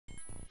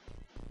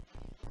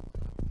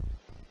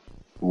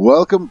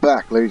Welcome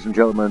back, ladies and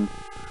gentlemen.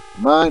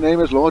 My name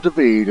is Lord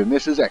David, and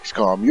this is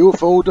XCOM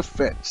UFO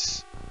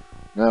Defense.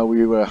 Now,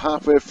 we were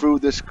halfway through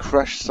this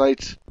crash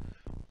site.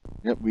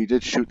 Yep, we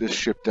did shoot this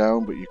ship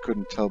down, but you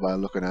couldn't tell by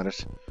looking at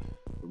it.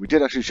 But we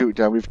did actually shoot it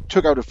down. We've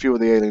took out a few of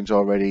the aliens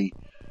already.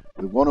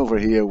 The one over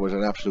here was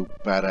an absolute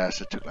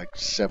badass. It took like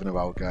 7 of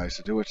our guys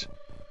to do it.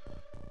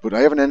 But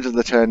I haven't ended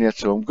the turn yet,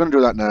 so I'm going to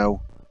do that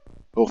now.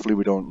 Hopefully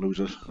we don't lose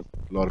a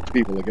lot of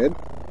people again.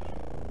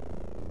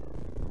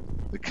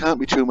 There can't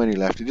be too many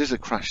left. It is a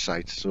crash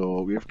site,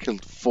 so we have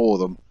killed 4 of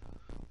them.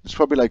 There's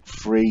probably like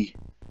 3,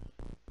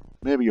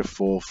 maybe a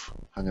 4th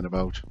hanging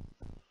about.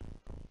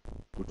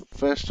 But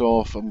first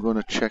off, I'm going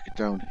to check it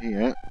down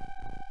here.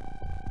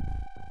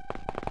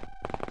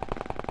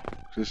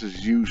 This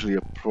is usually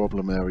a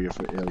problem area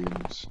for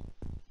aliens.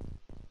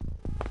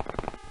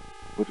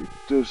 But it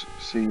does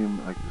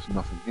seem like there's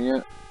nothing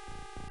here.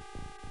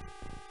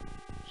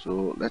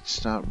 So let's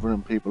start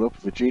running people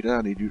up. Vegeta,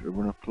 I need you to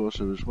run up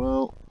closer as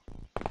well.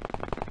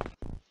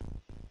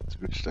 It's a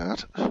good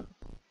start.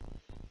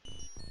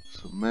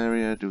 So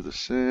Maria, do the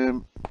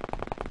same.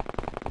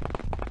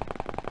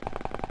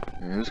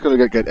 Yeah, just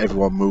gotta get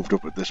everyone moved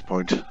up at this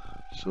point.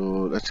 So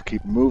let's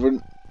keep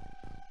moving.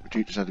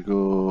 Vegeta's had to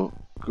go.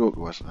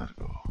 Goku hasn't had to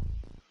go.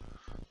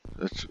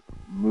 Let's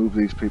move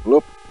these people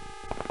up.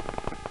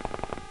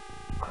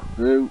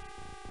 Do.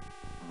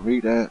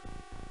 Rita.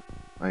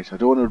 Right, I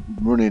don't want to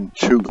run in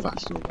too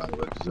fast though, by the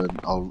way, because then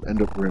I'll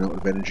end up running out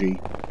of energy.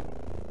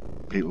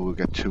 People will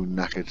get too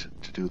knackered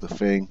to do the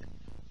thing.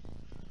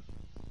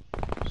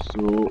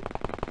 So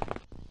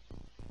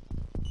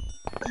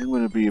I'm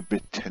going to be a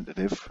bit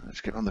tentative. Let's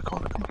get on the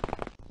corner. Come on.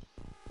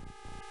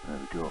 There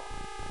we go.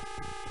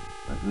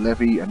 Right,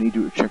 Levy, I need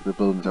you to check the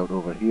buildings out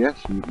over here,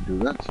 so you can do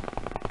that.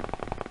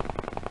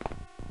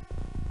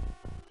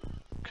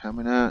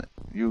 Kamina,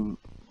 you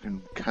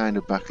can kind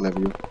of back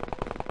Levy up.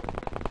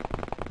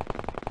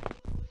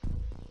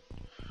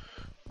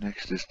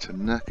 Next is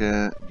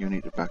Tanaka, you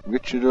need to back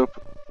Richard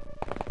up.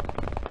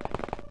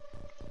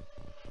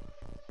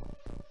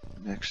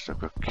 Next I've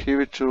got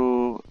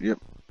Kirito, yep,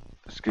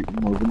 let's keep him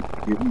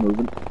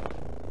moving,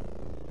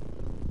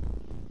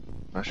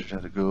 Mash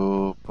had to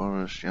go,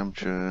 Boris,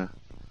 Yamcha,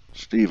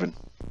 Stephen,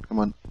 come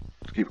on,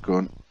 let's keep it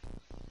going.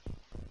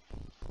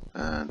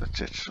 And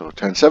that's it, so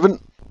 10-7,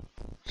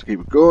 let's keep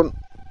it going.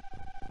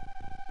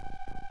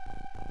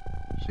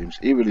 Seems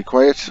eerily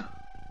quiet.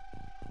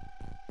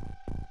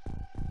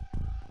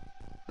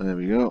 There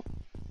we go.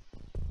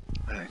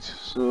 Right,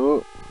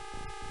 so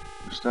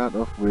we'll start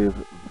off with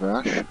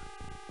Vash.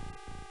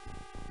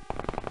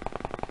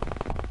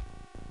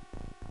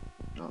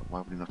 Oh,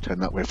 why would he not turn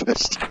that way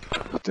first?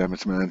 God damn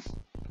it, man.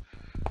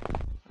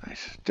 Right,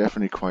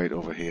 definitely quiet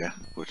over here,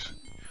 but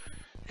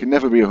it can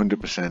never be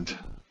 100%.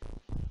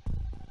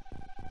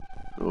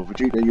 So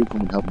Vegeta, you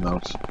come and help him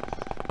out.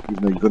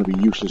 Even though you're going to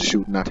be useless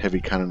shooting that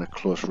heavy cannon at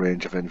close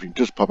range if anything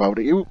does pop out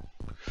at you.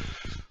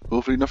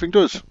 Hopefully nothing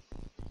does.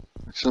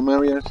 Some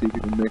area, see if you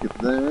can make it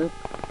there.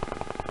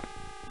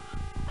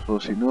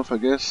 Close enough, I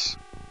guess.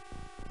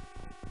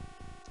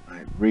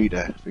 Right,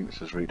 Rita. I think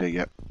this is Rita,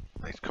 yep.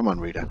 Right, come on,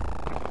 Rita.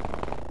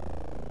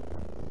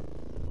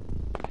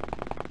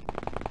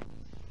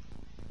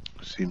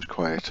 Seems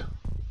quiet.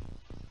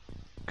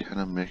 Can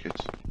I make it?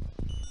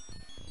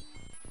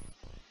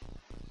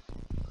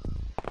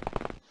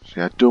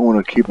 See, I don't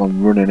want to keep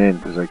on running in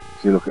because I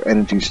see, look,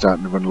 energy's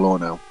starting to run low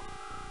now.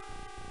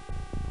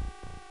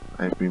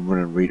 I've been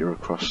running Rita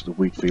across the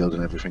wheat field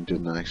and everything,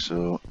 didn't I?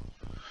 So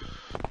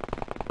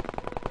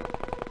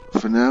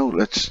for now,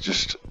 let's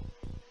just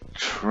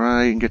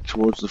try and get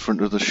towards the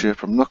front of the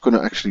ship. I'm not going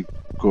to actually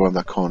go around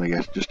that corner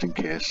yet, just in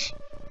case.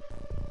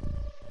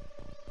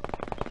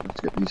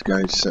 Let's get these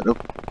guys set up,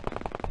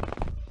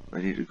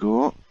 ready to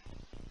go.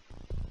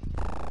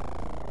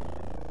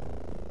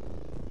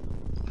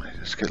 Right,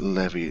 let's get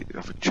Levy.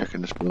 Have a check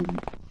in this building.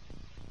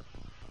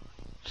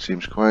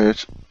 Seems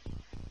quiet.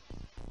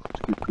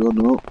 Let's keep going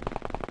though.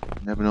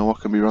 Never know what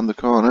can be around the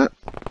corner.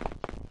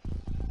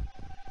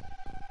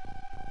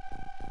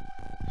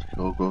 Let's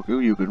go,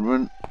 Goku, you can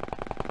run.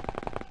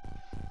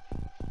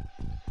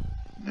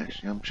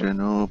 Next, Yamcha,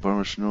 no.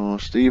 Boris, no.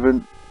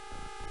 Stephen.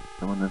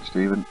 Come on then,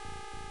 Stephen.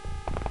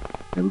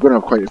 Yeah, we're going to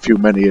have quite a few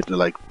men here to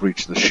like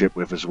breach the ship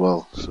with as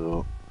well,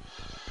 so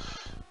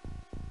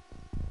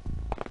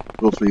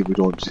hopefully we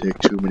don't take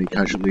too many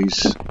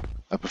casualties.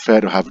 I prefer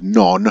to have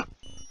none, but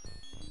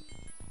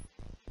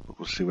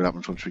we'll see what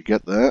happens once we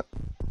get there.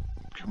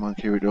 Come on,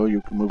 Kirito,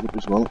 you can move up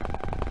as well.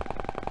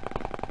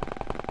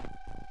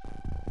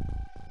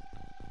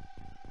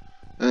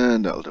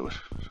 And that'll do it.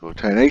 So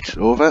 10-8,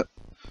 over.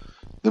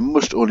 There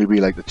must only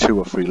be like the 2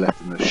 or 3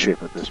 left in the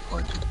ship at this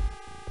point.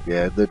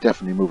 Yeah, they're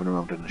definitely moving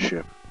around in the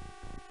ship.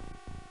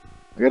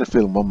 I get a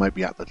feeling one might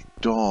be at the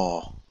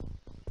door.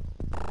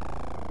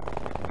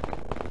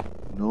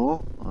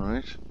 No?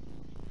 Alright.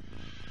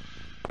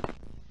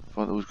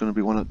 Thought there was going to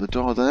be one at the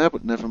door there,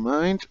 but never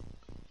mind.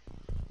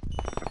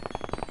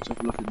 Let's have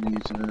a look at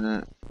these,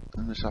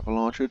 in this apple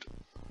orchard.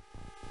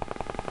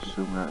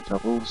 Assume that's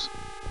apples.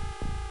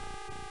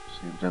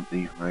 Seems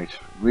empty. Right.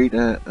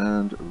 Rita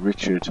and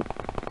Richard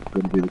are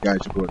going to be the guys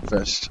who go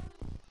invest.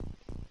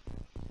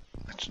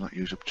 Let's not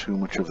use up too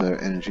much of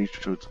their energy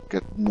to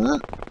get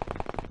that.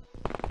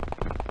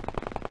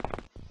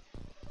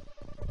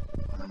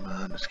 Oh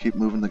man, let's keep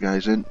moving the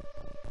guys in.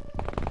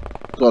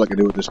 That's all I can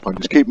do at this point,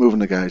 just keep moving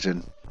the guys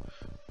in.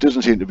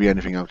 Doesn't seem to be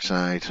anything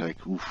outside,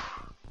 like,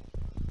 oof.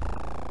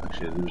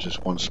 Actually, there was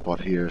just one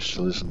spot here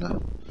still, isn't there?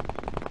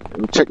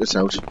 We'll check this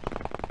out.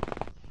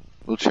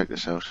 We'll check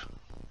this out.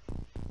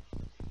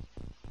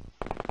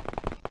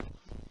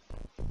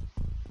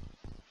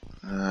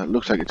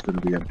 Looks like it's going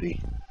to be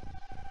empty.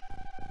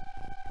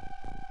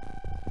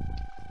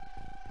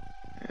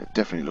 Yeah, it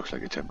definitely looks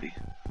like it's empty.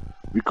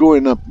 We go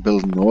in that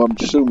building though, I'm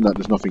assuming that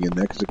there's nothing in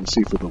there because I can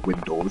see through the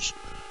windows.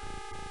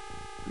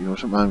 You know,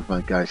 sometimes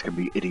my guys can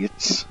be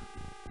idiots.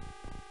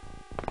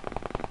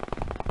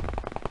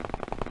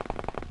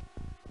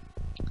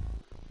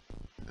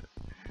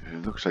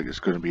 It looks like it's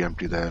going to be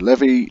empty there.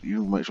 Levy,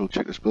 you might as well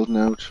check this building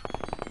out.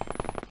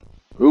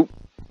 Oh!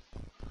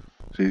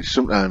 See,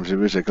 sometimes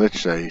there is a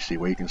glitch there, you see,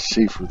 where you can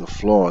see through the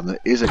floor and there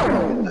is a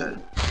guy in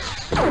there.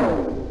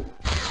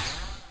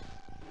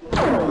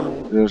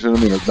 You know what I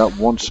mean? Like that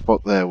one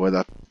spot there where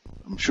that...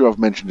 I'm sure I've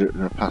mentioned it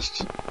in a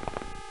past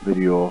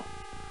video.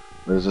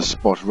 There's a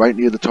spot right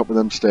near the top of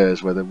them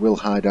stairs where they will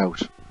hide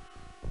out.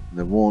 And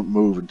they won't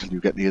move until you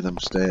get near them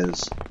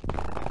stairs.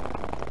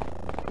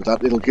 But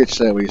that little glitch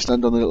there where you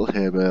stand on the little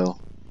hay bale.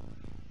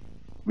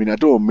 I mean, I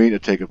don't mean to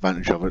take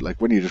advantage of it. Like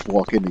when you just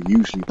walk in,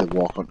 usually they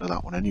walk onto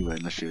that one anyway,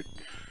 unless you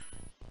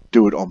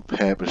do it on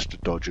purpose to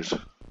dodge it.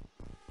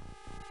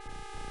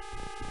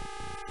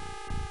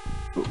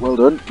 But well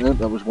done. Yeah,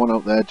 that was one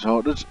out there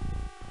sorted.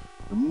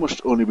 There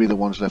must only be the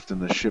ones left in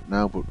the ship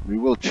now, but we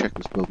will check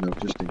this building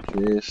out just in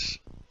case.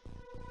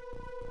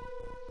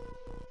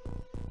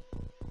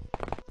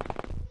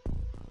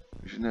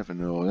 You never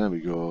know. There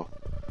we go.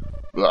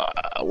 Blah,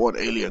 one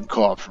alien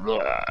corpse. Blah,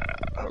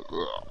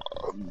 blah,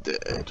 I'm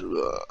dead.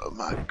 Blah,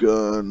 my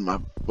gun, my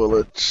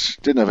bullets.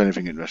 Didn't have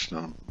anything interesting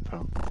on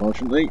them,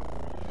 unfortunately.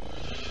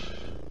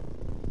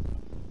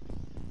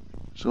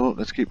 So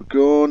let's keep it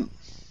going.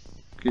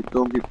 Keep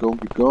going, keep going,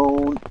 keep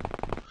going.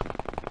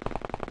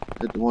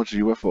 Head towards the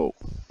UFO.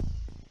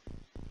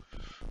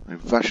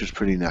 Vash is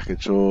pretty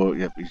knackered, so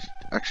yep, he's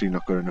actually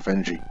not got enough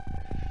energy.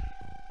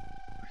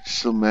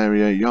 Some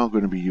area, you're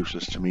going to be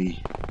useless to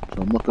me,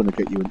 so I'm not going to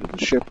get you into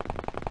the ship.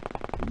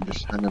 You can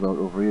just hang about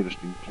over here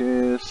just in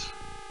case.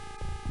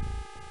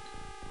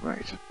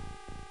 Right.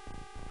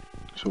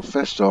 So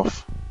first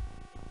off,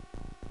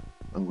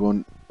 I'm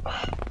going...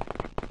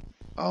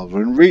 I'll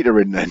run Rita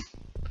in then.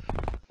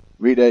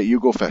 Rita, you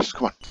go first.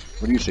 Come on.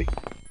 What do you see?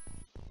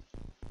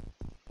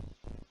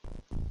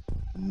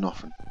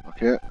 Nothing.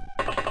 Okay.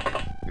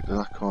 Get to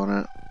that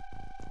corner.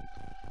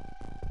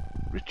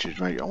 Richard,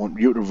 right. I want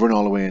you to run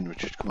all the way in,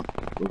 Richard. Come on.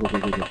 Go, go, go,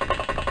 go, go.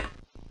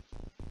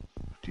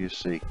 What do you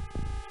see?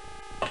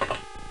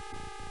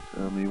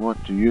 Tell me,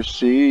 what do you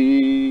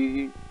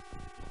see?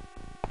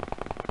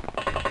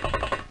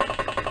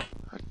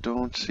 I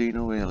don't see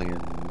no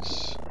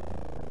aliens.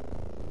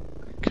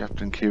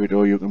 Captain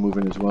Kirito, you can move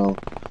in as well.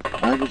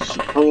 I have a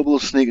horrible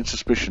sneaking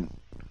suspicion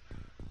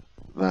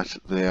that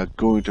they are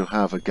going to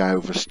have a guy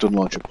with a stun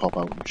launcher pop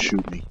out and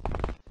shoot me.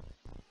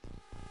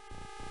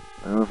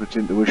 I don't know if it's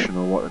intuition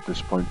or what at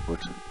this point,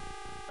 but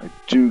I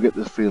do get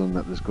the feeling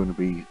that there's going to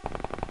be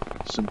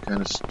some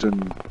kind of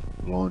stun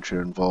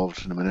launcher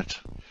involved in a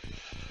minute.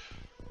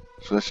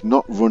 So let's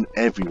not run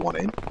everyone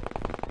in.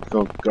 Let's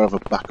go have a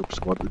backup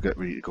squad to get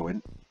ready to go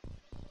in.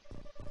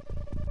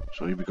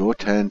 So here we go,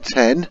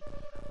 10-10.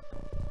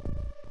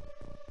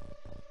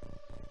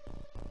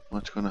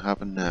 What's going to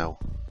happen now?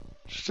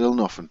 Still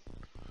nothing.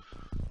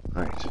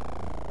 Right.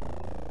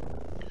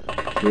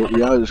 So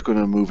we are just going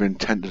to move in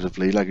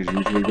tentatively like as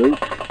usually do.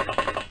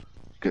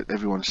 Get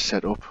everyone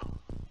set up.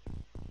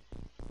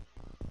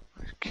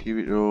 Right,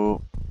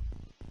 Kirito.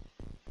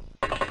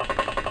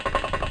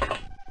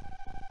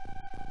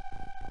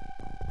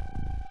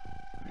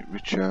 Right,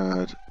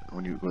 Richard, I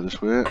want you to go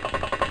this way.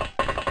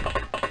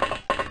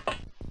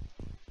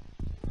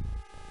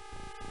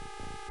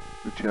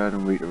 Richard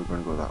and Rita are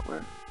going to go that way.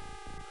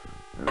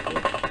 There we go.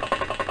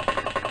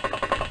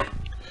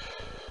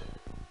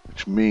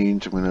 Which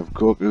means I'm going to have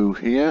Goku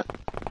here.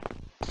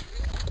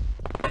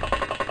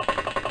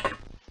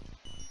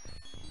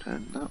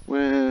 Turn that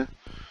way.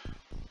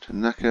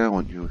 Tanaka, I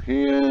want you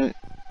here.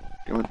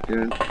 Go on,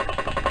 Darren.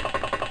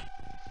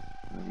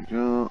 There we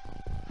go.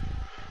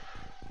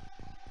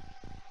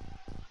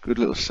 Good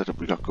little setup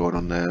we got going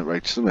on there.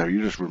 Right, somewhere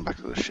you just run back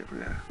to the ship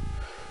there.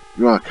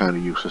 You are kind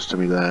of useless to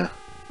me there.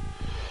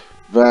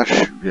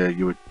 Vash, yeah,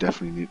 you would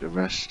definitely need to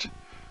rest.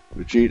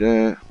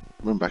 Vegeta,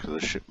 run back to the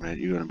ship, mate.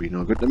 You're going to be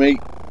no good to me.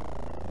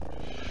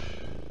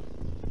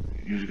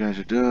 You guys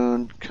are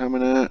done.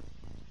 Kamina,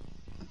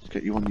 let's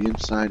get you on the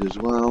inside as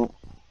well.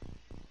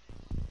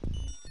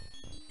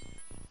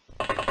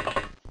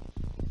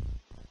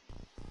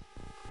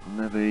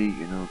 Levy,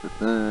 you're no good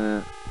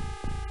there.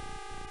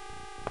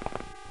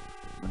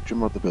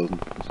 Jump out the building.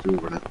 Let's do a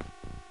run it.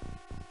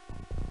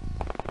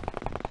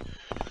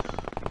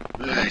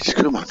 Right,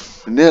 come on.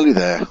 We're nearly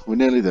there. We're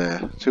nearly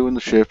there. 2 on the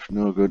ship.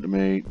 No good to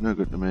me. No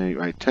good to me.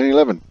 Right, 10,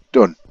 11.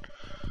 Done.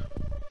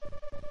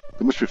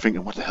 They must be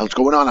thinking, what the hell's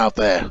going on out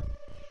there?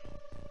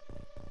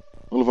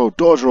 All of our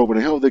doors are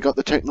opening. How have they got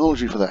the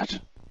technology for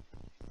that?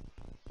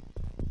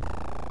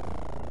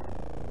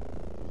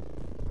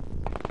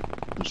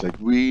 It's like,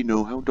 we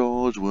know how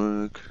doors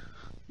work.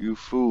 You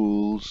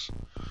fools.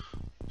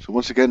 So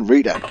once again,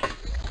 reader.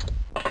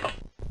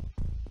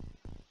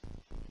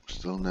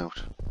 Still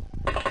out.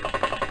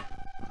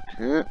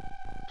 Okay.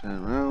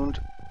 Turn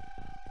around.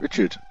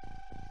 Richard.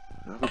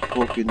 Have a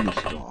poke in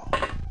this door.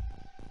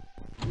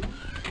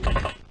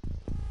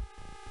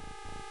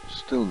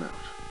 Still out.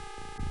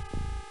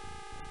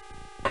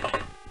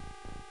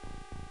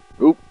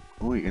 Oh,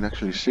 oh, you can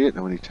actually see it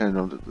now when he turned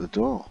around at the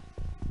door.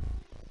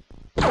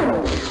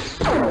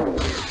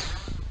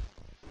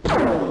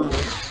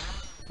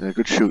 Yeah,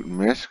 good shooting,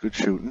 mate. Good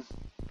shooting.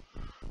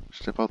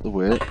 Step out the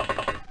way.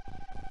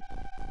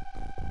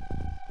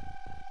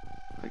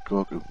 Right,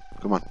 Goku.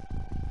 Come on.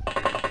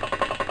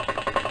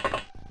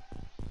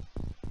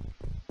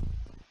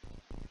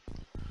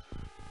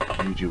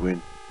 Need you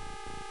win.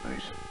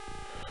 Right.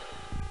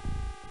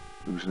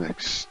 Who's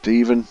next?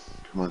 Stephen.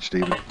 Come on,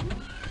 Stephen.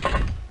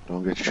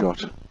 Don't get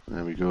shot.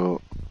 There we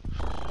go.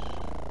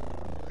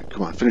 Right,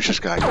 come on, finish this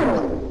guy.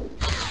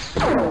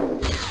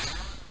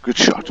 Good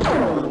shot. It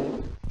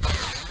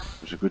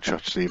was a good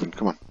shot, Stephen.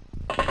 Come on.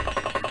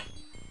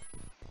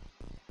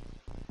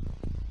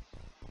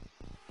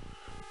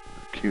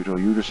 Kudo,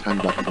 you just hang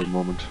back for a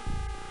moment.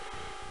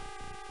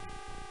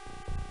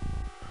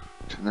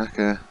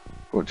 Tanaka.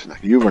 Go on,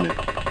 Tanaka. You run in.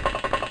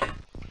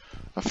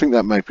 I think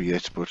that might be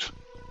it, but...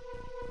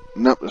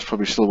 Nope, there's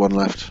probably still one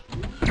left.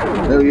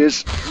 There he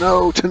is.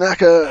 No,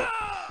 Tanaka!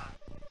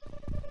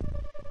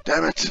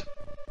 Damn it!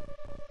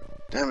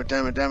 Damn it,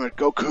 damn it, damn it.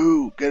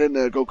 Goku! Get in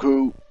there,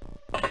 Goku!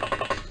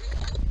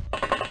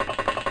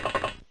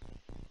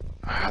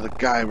 Ah, the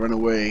guy ran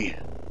away.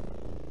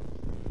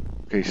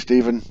 Okay,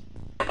 Stephen.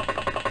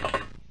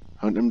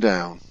 Hunt him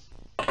down.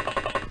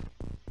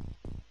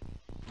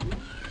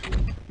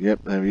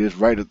 Yep, there he is,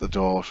 right at the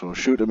door. So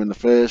shoot him in the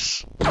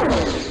face.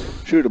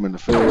 Shoot him in the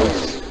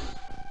face.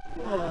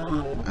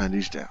 And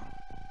he's down.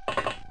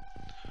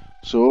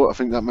 So I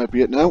think that might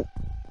be it now.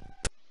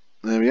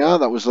 There we are,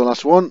 that was the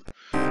last one.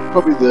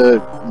 Probably the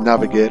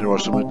navigator or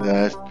something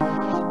there.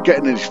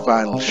 Getting his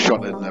final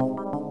shot in there.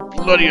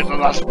 Bloody at the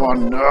last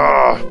one.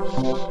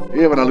 Oh,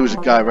 here when I lose a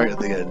guy right at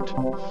the end.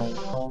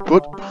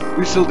 But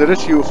we still did it.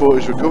 UFO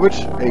is recovered.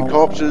 8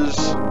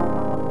 corpses.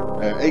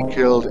 8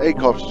 killed, 8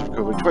 corpses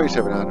recovered,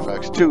 27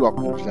 artifacts, 2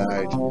 operatives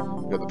died.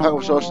 We got the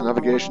power source, the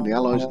navigation, the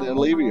alloys, and the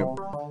Elerium.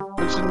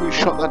 Considering we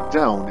shot that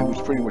down, it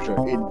was pretty much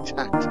an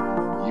intact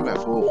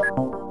UFO.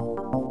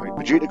 Right,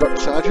 Vegeta got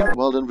the sergeant.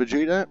 Well done,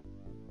 Vegeta.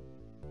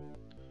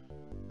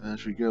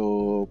 As we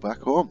go back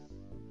home.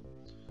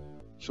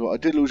 So I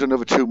did lose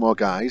another 2 more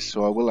guys,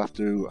 so I will have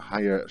to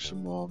hire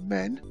some more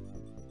men.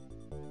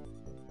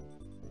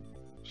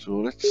 So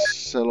let's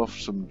sell off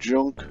some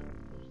junk.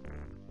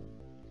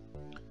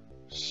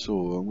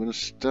 So I'm going to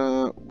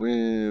start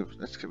with,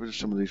 let's get rid of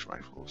some of these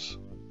rifles.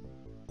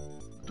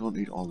 I don't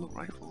need all the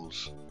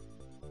rifles.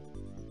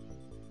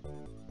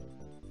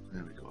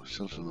 There we go,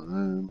 sell some of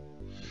them.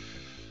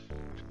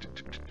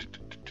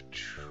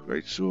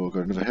 Right, so I've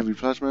got another heavy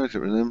plasma, get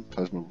rid of them.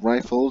 Plasma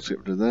rifles, get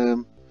rid of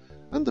them.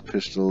 And the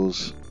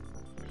pistols,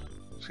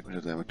 let's get rid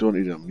of them, I don't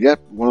need them.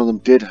 Yep, one of them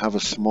did have a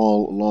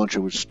small launcher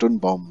with stun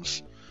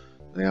bombs.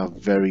 They are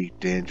very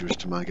dangerous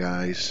to my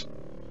guys.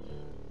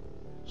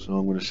 So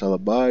I'm going to sell a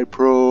buy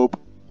probe.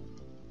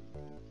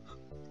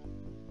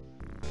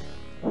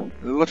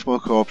 Lots more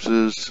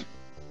corpses.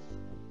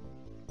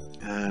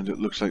 And it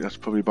looks like that's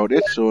probably about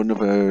it. So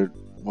another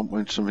 1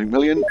 point something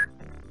million.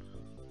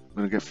 I'm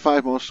going to get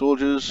 5 more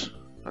soldiers.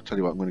 I'll tell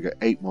you what, I'm going to get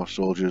 8 more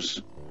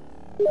soldiers.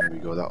 There we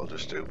go, that'll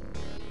just do.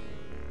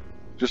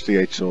 Just the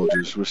 8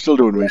 soldiers. We're still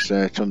doing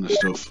research on the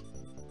stuff.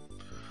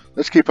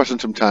 Let's keep passing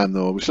some time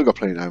though. We've still got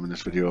plenty of time in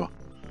this video.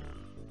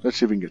 Let's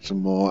see if we can get some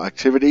more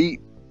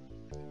activity.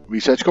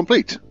 Research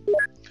complete.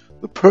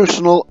 The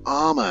personal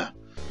armor.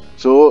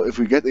 So if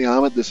we get the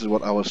armor, this is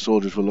what our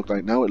soldiers will look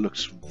like now. It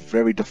looks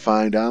very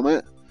defined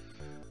armor.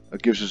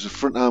 It gives us a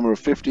front armor of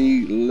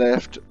 50,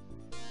 left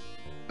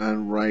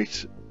and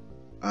right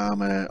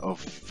armor of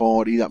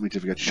 40. That means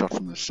if we get shot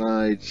from the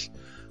sides,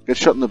 get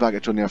shot in the back,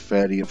 it's only have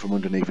 30, and from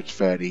underneath it's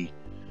 30.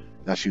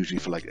 That's usually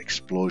for like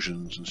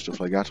explosions and stuff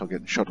like that, or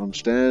getting shot on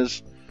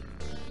stairs.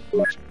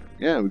 But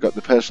yeah, we got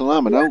the personal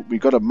armor now. We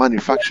got to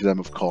manufacture them,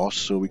 of course,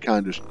 so we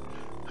can't just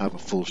have a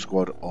full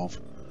squad of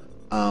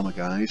armor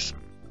guys.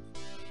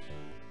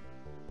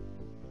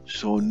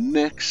 So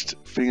next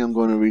thing I'm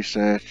going to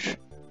research,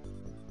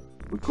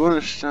 we're going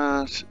to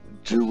start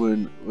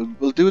doing,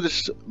 we'll do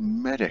this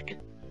medic,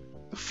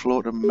 the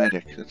floater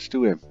medic. Let's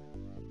do him.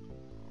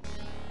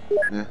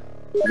 Yeah,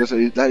 because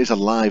that is a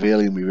live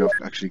alien we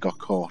actually got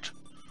caught.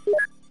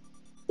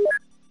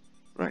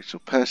 Right, so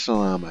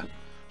personal armor.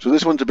 So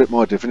this one's a bit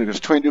more different. It goes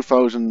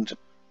 22,000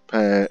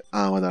 per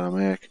armor that I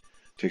make.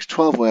 Takes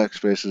 12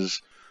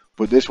 workspaces,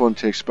 But this one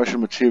takes special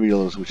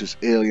materials, which is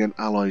alien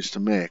alloys to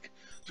make.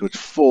 So it's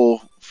 4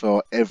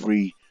 for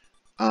every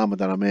armor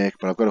that I make,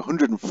 but I've got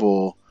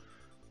 104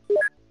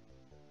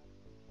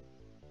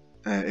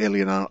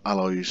 alien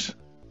alloys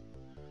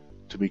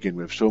to begin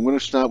with. So I'm going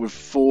to start with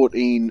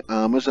 14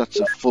 armors. That's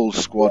a full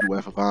squad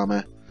worth of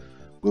armor.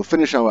 We'll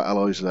finish our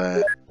alloys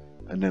there,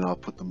 and then I'll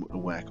put them to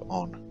work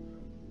on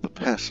the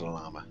personal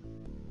armor.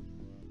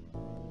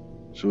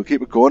 So we'll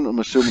keep it going. I'm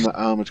assuming that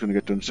armor's going to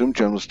get done soon.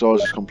 General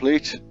stores is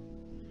complete.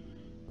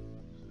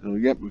 So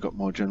yep, we've got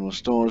more general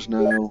stores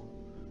now.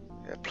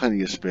 Yeah,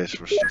 plenty of space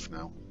for stuff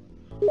now.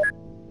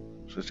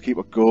 So let's keep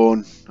it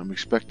going. I'm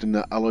expecting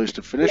the alloys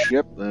to finish.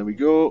 Yep, there we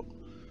go.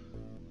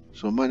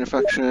 So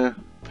manufacture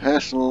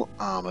personal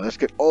armor. Let's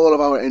get all of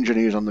our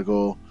engineers on the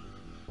go.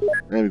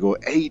 There we go.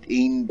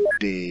 18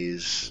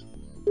 days.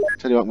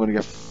 Tell you what, I'm going to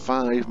get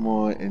 5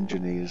 more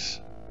engineers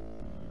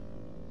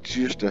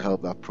just to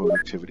help that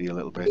productivity a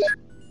little bit.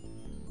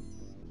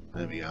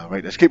 There we are.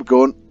 Right, let's keep it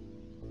going.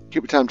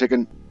 Keep the time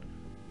ticking.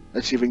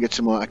 Let's see if we can get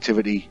some more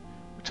activity.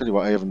 I'll tell you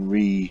what, I haven't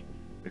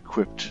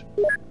re-equipped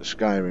the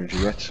Sky Ranger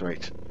yet.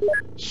 Right.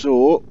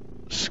 So,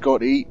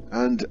 Scotty,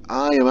 and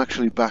I am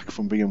actually back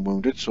from being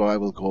wounded, so I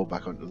will go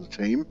back onto the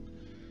team.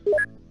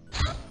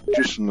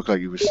 Just doesn't look like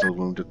he was still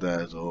wounded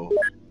there, though.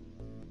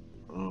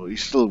 Oh,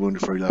 he's still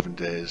wounded for 11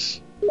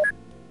 days.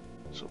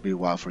 So it'll be a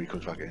while before he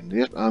comes back in.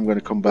 Yep, I'm going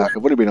to come back.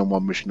 I've only been on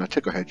one mission. I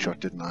took a headshot,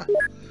 didn't I?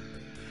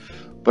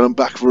 But I'm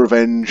back for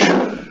revenge.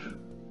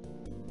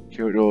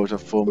 Kiritos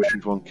have 4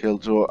 missions, 1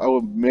 killed. So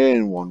our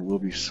main one will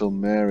be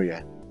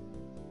Silmeria.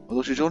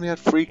 Although she's only had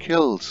 3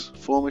 kills.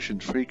 4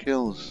 missions, 3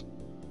 kills.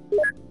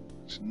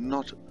 It's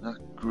not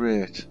that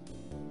great.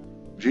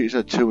 She's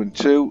had 2 and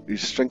 2.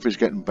 His strength is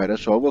getting better,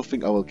 so I will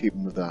think I will keep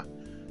him with that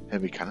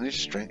heavy cannon.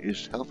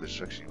 His health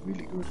is actually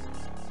really good.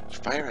 His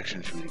fire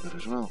action is really good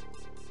as well.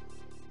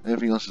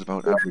 Everything else is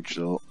about average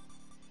though.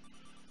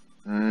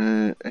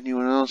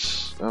 Anyone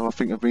else? Oh, I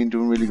think I've been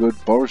doing really good.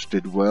 Boris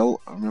did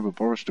well. I remember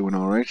Boris doing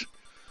alright.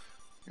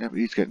 Yeah, but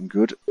he's getting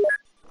good.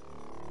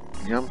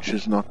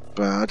 Yamcha's not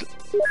bad.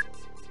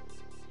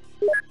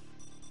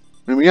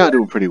 I mean, we are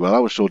doing pretty well.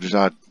 Our soldiers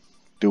are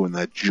doing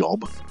their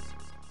job.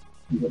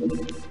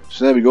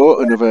 So there we go.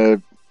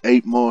 Another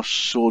 8 more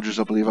soldiers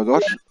I believe I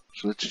got.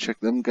 So let's check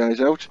them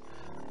guys out.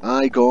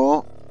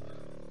 Igor.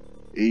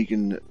 He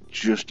can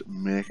just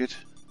make it.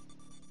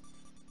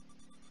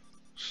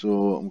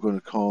 So I'm going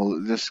to call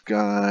this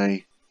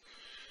guy,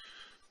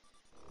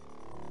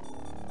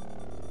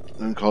 I'm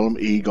going to call him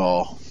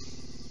Igor.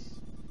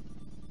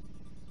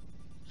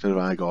 Instead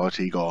of Igor, it's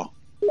Igor.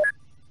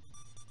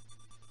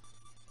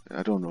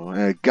 I don't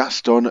know.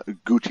 Gaston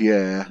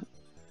Gutierrez.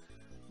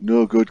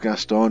 No good,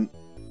 Gaston.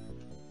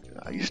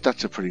 Your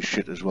stats are pretty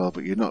shit as well,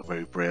 but you're not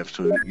very brave,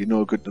 so you're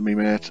no good to me,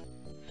 mate.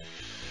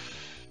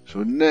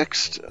 So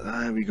next,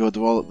 there we go,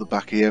 they're all at the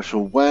back here. So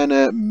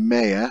Werner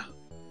Mayer.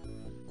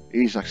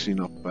 He's actually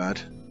not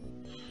bad.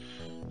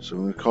 So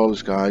I'm going to call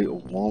this guy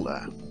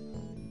Walter.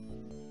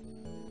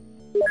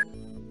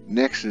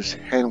 Next is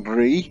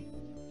Henry.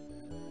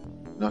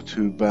 Not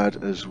too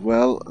bad as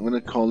well. I'm going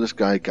to call this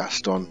guy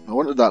Gaston. I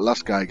wanted that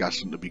last guy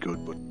Gaston to be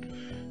good, but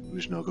he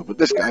was no good. But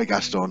this guy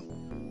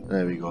Gaston.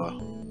 There we go.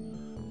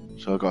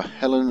 So I've got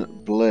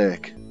Helen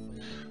Blake.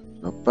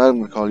 Not bad. I'm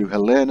going to call you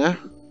Helena.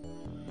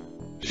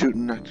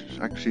 Shooting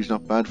actually is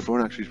not bad.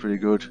 Throwing actually is pretty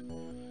good.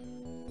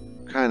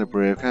 Kind of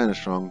brave, kind of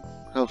strong.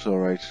 Health's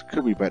alright.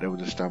 Could be better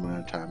with the stamina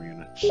and time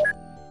units.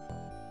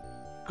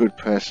 Good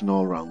person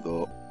all round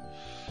though.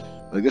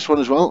 Like this one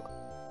as well.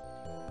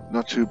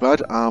 Not too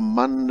bad.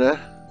 Amanda.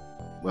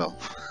 Well.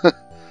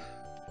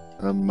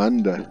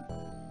 Amanda.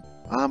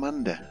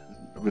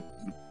 But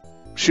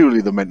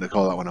surely they're meant to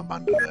call that one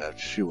Amanda there.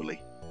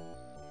 Surely.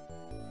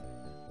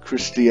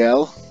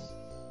 Christiel.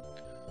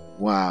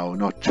 Wow,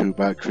 not too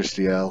bad,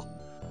 Christiel.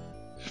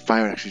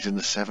 Fire actually in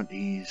the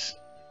 70s.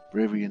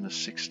 Bravery in the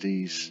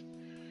 60s.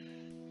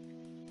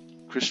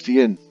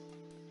 Christian.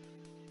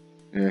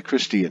 Yeah,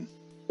 Christian.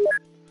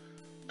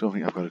 Don't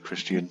think I've got a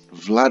Christian.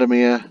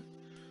 Vladimir.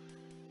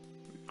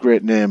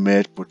 Great name,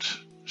 mate, but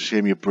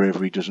shame your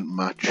bravery doesn't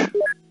match.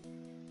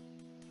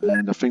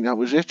 And I think that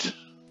was it.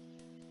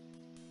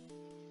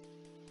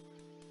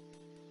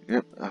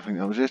 Yep, I think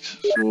that was it.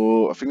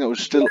 So, I think that was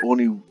still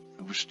only...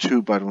 It was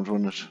 2 bad ones,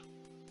 wasn't it?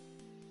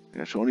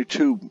 Yeah, so only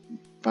 2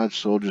 bad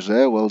soldiers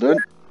there. Well done.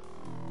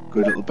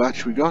 Good little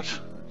batch we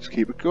got. Let's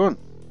keep it going.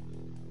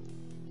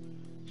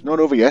 It's not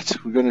over yet.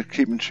 We're going to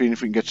keep and see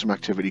if we can get some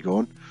activity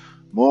going.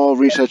 More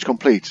research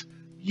complete.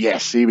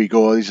 Yes, here we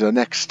go. This is the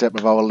next step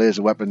of our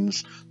laser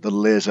weapons, the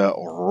laser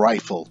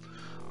rifle.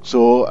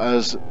 So,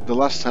 as the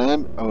last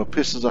time, our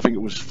pistols, I think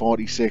it was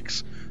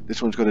 46.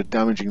 This one's got a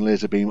damaging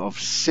laser beam of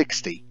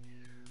 60.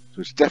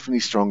 So it's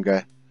definitely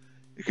stronger.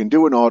 It can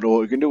do an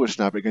auto, it can do a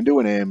snap, it can do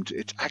an aimed.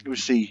 Its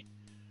accuracy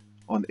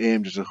on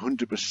aimed is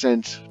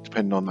 100%,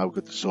 depending on how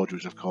good the soldier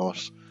is, of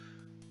course.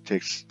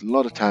 Takes a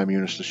lot of time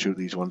units to shoot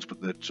these ones, but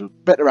it's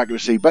better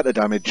accuracy, better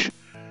damage.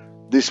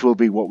 This will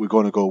be what we're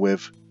going to go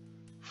with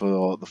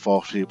for the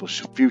foreseeable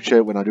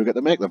future when I do get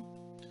to make them.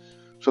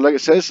 So like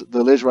it says,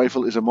 the laser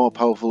rifle is a more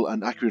powerful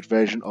and accurate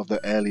version of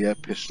the earlier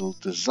pistol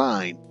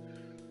design.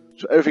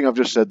 So everything I've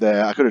just said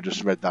there, I could have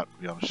just read that, to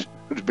be honest. It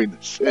would have been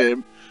the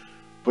same.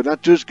 But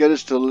that does get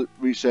us to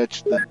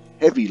research the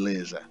heavy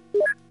laser,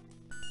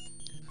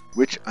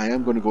 which I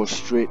am going to go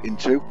straight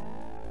into.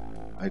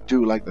 I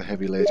do like the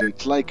heavy laser.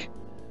 It's like,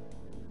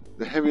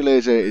 the heavy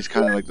laser is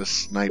kind of like the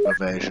sniper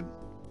version,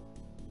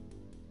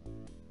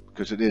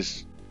 because it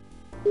is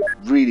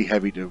really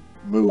heavy to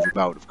move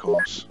about, of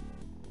course.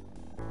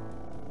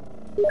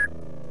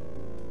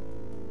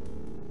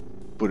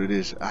 But it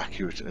is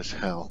accurate as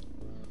hell.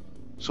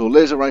 So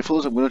laser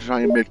rifles, I'm going to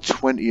try and make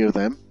 20 of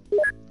them.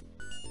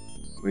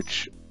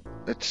 Which,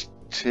 let's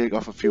take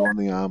off a few on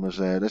the armors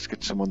there. Let's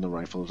get some on the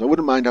rifles. I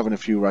wouldn't mind having a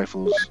few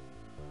rifles.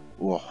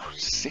 Oh,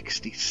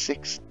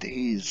 66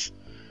 days.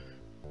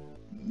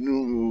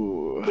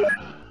 No.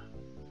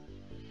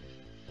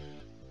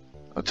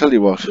 I'll tell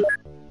you what.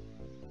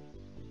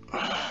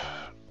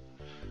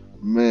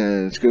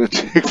 Man, it's going to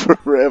take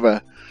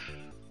forever.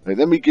 Right,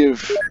 let me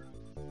give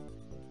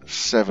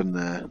 7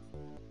 there.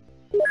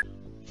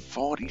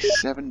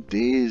 47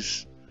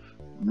 days.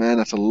 Man,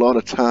 that's a lot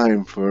of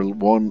time for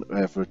one,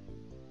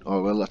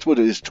 oh well, that's what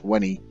it is,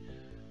 20.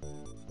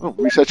 Oh,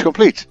 research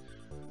complete.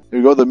 There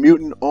we go, the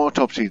mutant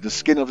autopsy. The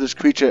skin of this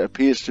creature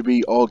appears to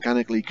be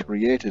organically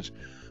created,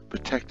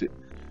 protected.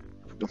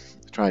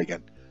 Try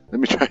again. Let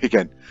me try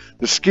again.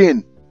 The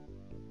skin,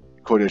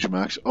 quotation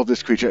marks, of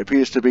this creature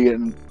appears to be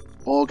an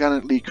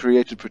organically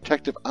created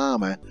protective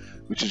armor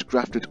which is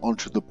grafted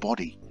onto the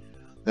body.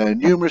 There are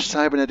numerous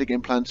cybernetic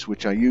implants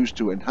which are used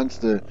to enhance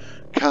the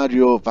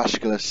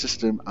cardiovascular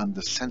system and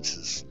the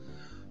senses.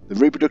 The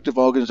reproductive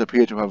organs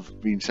appear to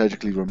have been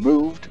surgically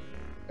removed.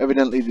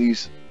 Evidently,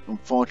 these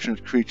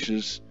unfortunate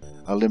creatures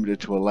are limited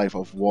to a life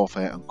of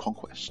warfare and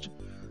conquest.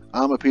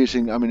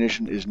 Armor-piercing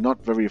ammunition is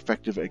not very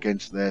effective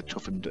against their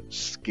toughened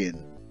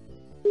skin.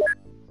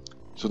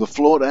 So the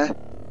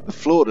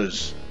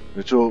floaters.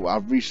 So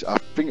I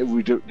think if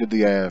we did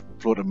the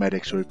floater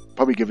medic, so it'd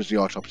probably give us the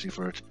autopsy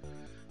for it.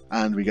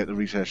 And we get to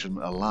research them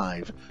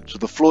alive. So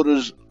the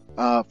floaters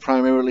are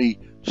primarily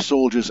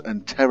soldiers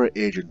and terror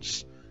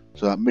agents.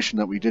 So that mission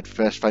that we did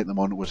first fight them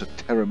on was a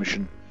terror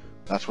mission.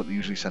 That's what they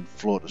usually send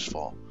floaters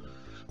for.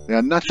 They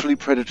are naturally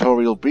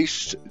predatorial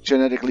beasts,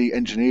 genetically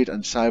engineered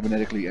and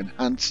cybernetically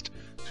enhanced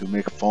to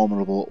make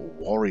formidable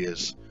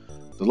warriors.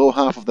 The lower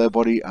half of their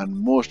body and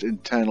most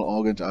internal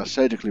organs are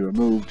surgically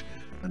removed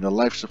and a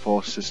life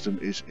support system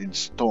is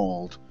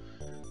installed.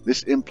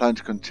 This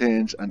implant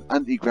contains an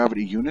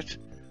anti-gravity unit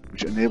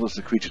which enables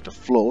the creature to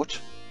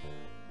float,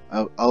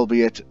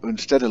 albeit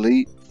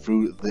unsteadily,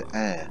 through the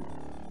air.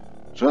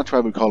 So that's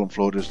why we call them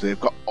floaters. They've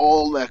got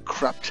all their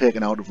crap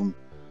taken out of them,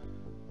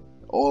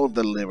 all of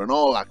the liver and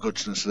all that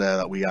goodness there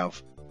that we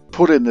have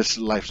put in this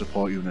life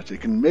support unit.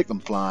 It can make them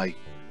fly,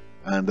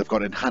 and they've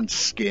got enhanced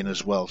skin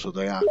as well, so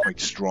they are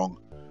quite strong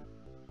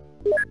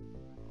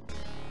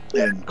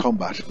in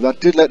combat.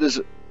 That did let us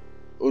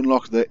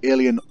unlock the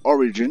alien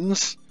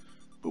origins,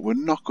 but we're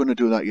not going to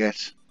do that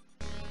yet.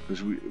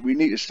 Because we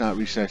need to start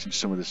researching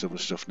some of this other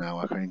stuff now,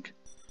 I think.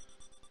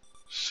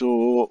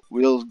 So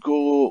we'll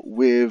go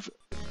with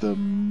the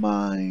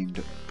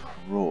mind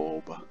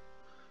probe.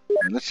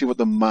 And let's see what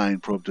the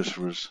mind probe does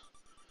for us.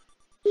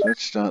 So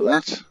let's start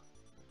that.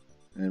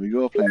 There we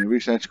go, plenty of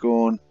research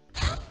going.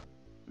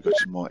 We've got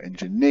some more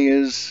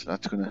engineers.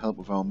 That's going to help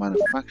with our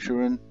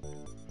manufacturing.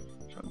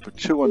 So I can put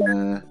 2 on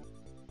there.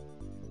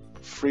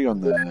 Put 3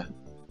 on there.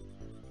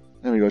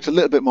 There we go, it's a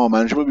little bit more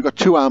manageable. We've got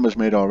 2 armors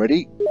made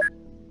already.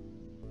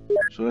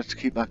 So let's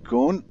keep that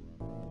going.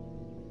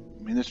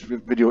 I mean, this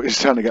video is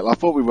starting to get... I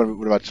thought we would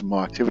have had some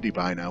more activity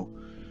by now.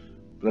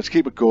 But let's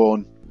keep it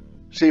going.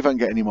 See if I can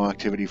get any more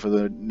activity for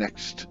the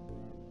next...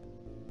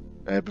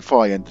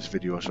 before I end this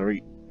video,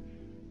 sorry.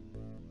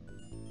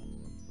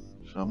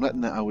 So I'm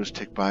letting the hours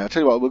tick by. I'll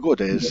tell you what, we'll go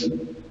days. There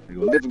we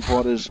go, living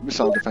quarters,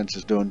 missile defense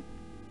is done.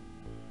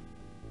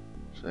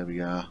 So there we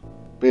are.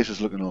 Base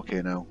is looking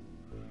okay now.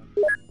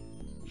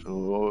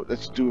 So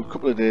let's do a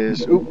couple of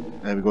days. Oh,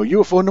 there we go.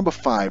 UFO number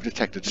 5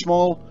 detected.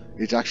 Small.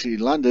 It's actually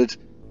landed.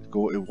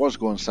 It was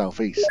going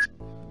southeast.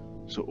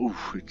 So,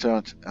 oof, it's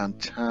at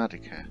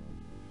Antarctica.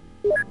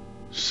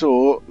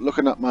 So,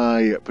 looking at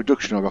my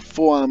production, I've got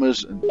 4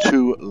 armors and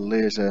 2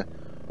 laser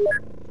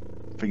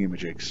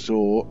thingamajigs.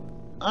 So,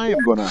 I am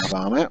going to have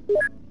armor.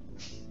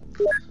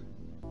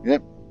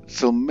 Yep.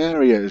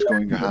 Silmeria is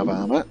going to have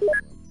armor.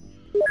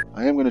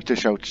 I am going to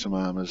dish out some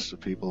armors to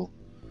people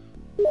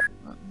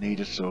that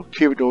need it. So,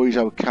 Kirito is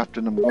our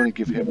captain. I'm going to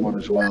give him one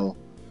as well.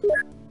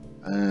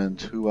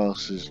 And who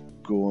else is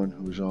going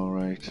who's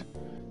alright?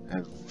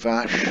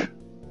 Vash.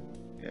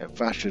 Yeah,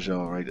 Vash is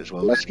alright as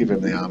well. Let's give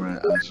him the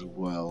armor as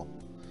well.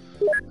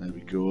 There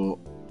we go.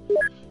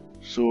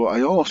 So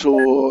I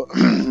also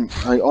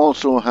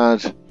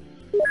had,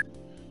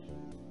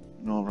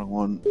 no, wrong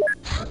one,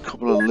 a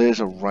couple of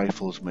laser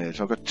rifles made.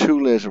 So I've got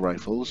 2 laser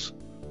rifles.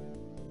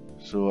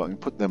 So I can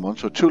put them on.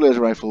 So 2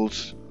 laser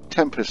rifles,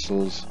 10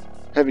 pistols,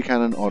 heavy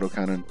cannon, auto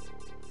cannon.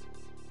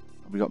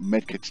 And we got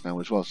medkits now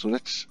as well. So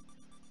let's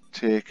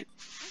take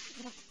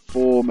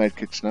 4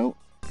 medkits now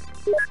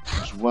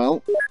as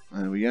well.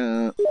 There we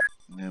are.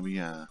 There we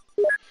are.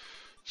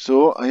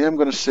 So I am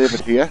going to save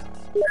it here.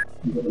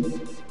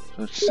 So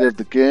let's save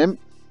the game.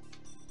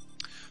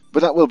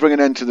 But that will bring an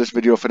end to this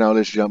video for now,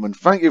 ladies and gentlemen.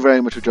 Thank you very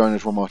much for joining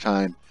us one more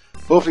time.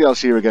 Hopefully I'll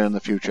see you again in the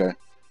future.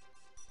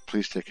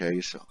 Please take care of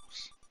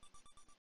yourselves.